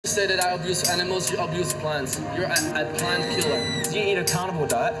say that I abuse animals, you abuse plants. You're a plant killer. So you eat a carnivore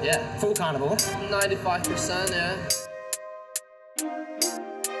diet? Yeah. Full carnivore? 95%, yeah.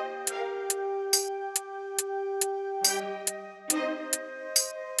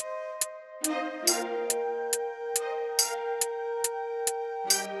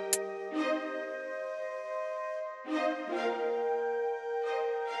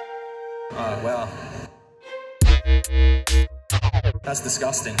 Oh, wow. That's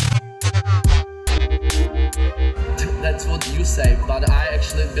disgusting. That's what you say, but I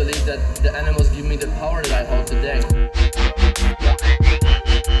actually believe that the animals give me the power that I hold today.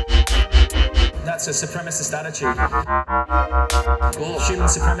 That's a supremacist attitude. Cool. Human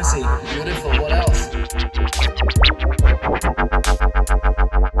supremacy. Beautiful. What else?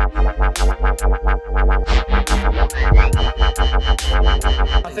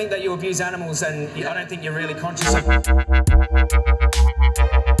 I think that you abuse animals, and I don't think you're really conscious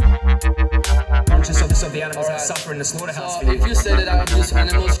of the animals that suffer in the slaughterhouse. So if you say that I abuse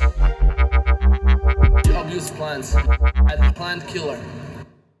animals, you abuse plants. A plant killer.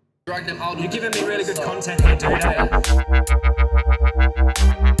 Drag them out. You're giving me really good content here, dude.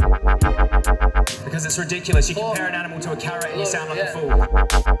 Because it's ridiculous. You compare an animal to a carrot and you sound like a fool.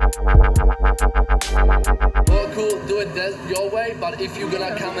 Well, cool, do it your way, but if you're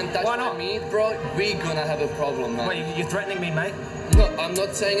gonna come and touch my meat, bro, we gonna have a problem, man. Wait, you're threatening me, mate? No, I'm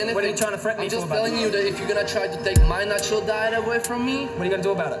not saying anything. What are you trying to threaten me for? I'm just telling you that if you're gonna try to take my natural diet away from me... What are you gonna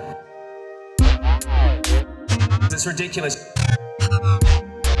do about it? It's ridiculous.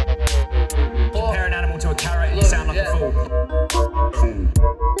 Compare an animal to a carrot and you sound like a fool.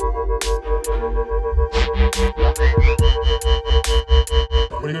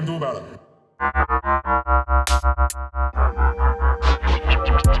 What are you gonna do about it?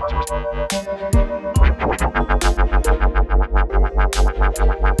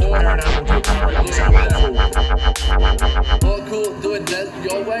 Well, cool, do it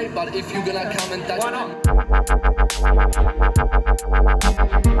your way, but if you're gonna come and touch... Why not?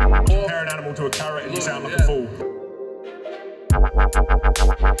 Compare an animal to a carrot and you sound like a fool.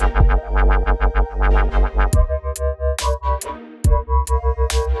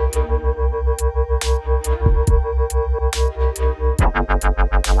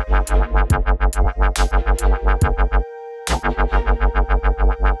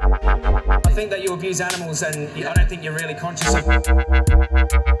 I think that you abuse animals, and I don't think you're really conscious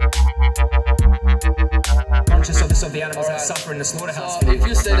of the animals that suffer in the slaughterhouse. So if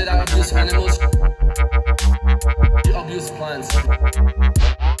you say that I abuse animals, you abuse plants.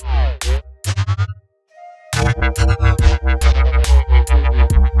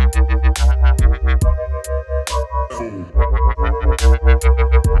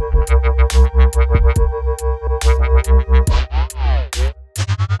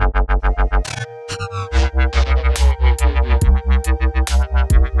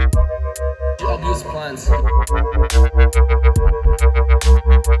 You abuse plants.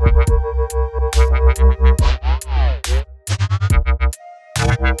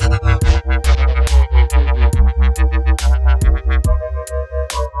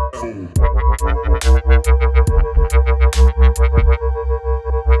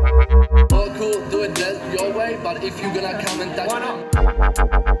 Well, cool, do it your way, but if you're gonna come and touch... Why not?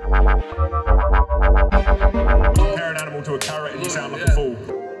 Compare an animal to a carrot and you sound like a fool.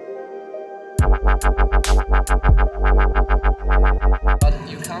 But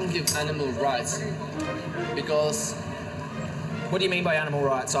you can't give animal rights, because... What do you mean by animal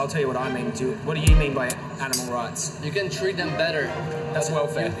rights? I'll tell you what I mean. What do you mean by animal rights? You can treat them better. That's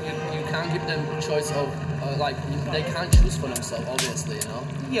welfare. You can't give them choice of, they can't choose for themselves, obviously, you know?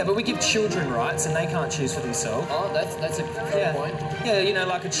 Yeah, but we give children rights and they can't choose for themselves. Oh, that's a fair point. Yeah, you know,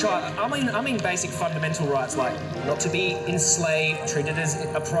 like a child. I mean basic fundamental rights, like not to be enslaved, treated as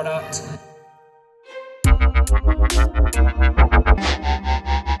a product.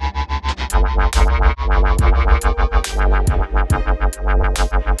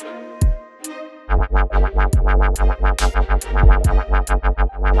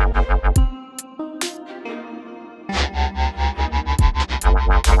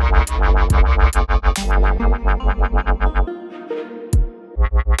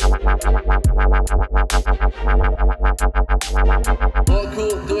 Well,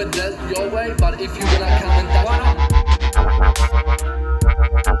 cool, do it your way, but if you're gonna come and touch...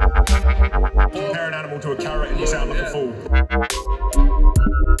 Compare an animal to a carrot and you sound like a fool.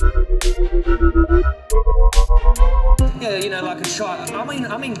 Yeah, you know, like a child.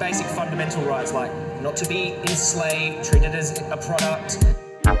 I mean basic fundamental rights, like not to be enslaved, treated as a product.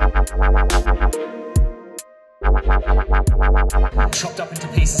 chopped up into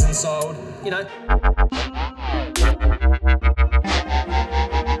pieces and sold, you know.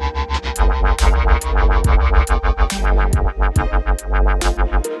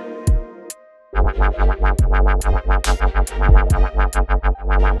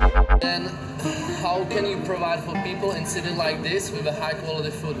 Then how can you provide for people in city like this with a high quality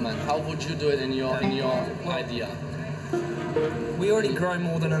food, man? How would you do it in your idea? We already grow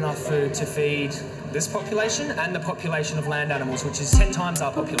more than enough food to feed this population and the population of land animals, which is 10 times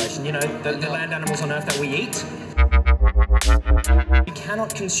our population. You know, the land animals on Earth that we eat. You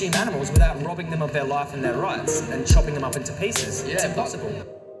cannot consume animals without robbing them of their life and their rights and chopping them up into pieces. Yeah, it's impossible.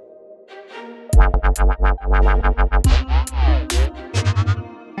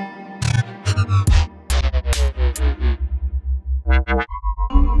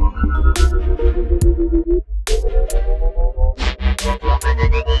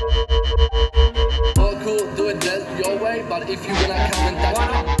 Oh, cool, do it your way, but if you're gonna come and touch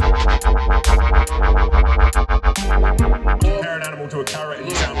Compare an animal to a carrot and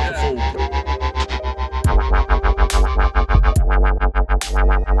you sound like a fool.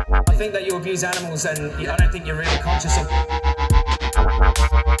 I think that you abuse animals and I don't think you're really conscious of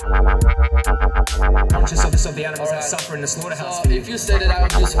the animals that suffer in the slaughterhouse. So if you say that I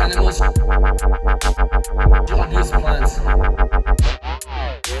abuse animals, you abuse plants.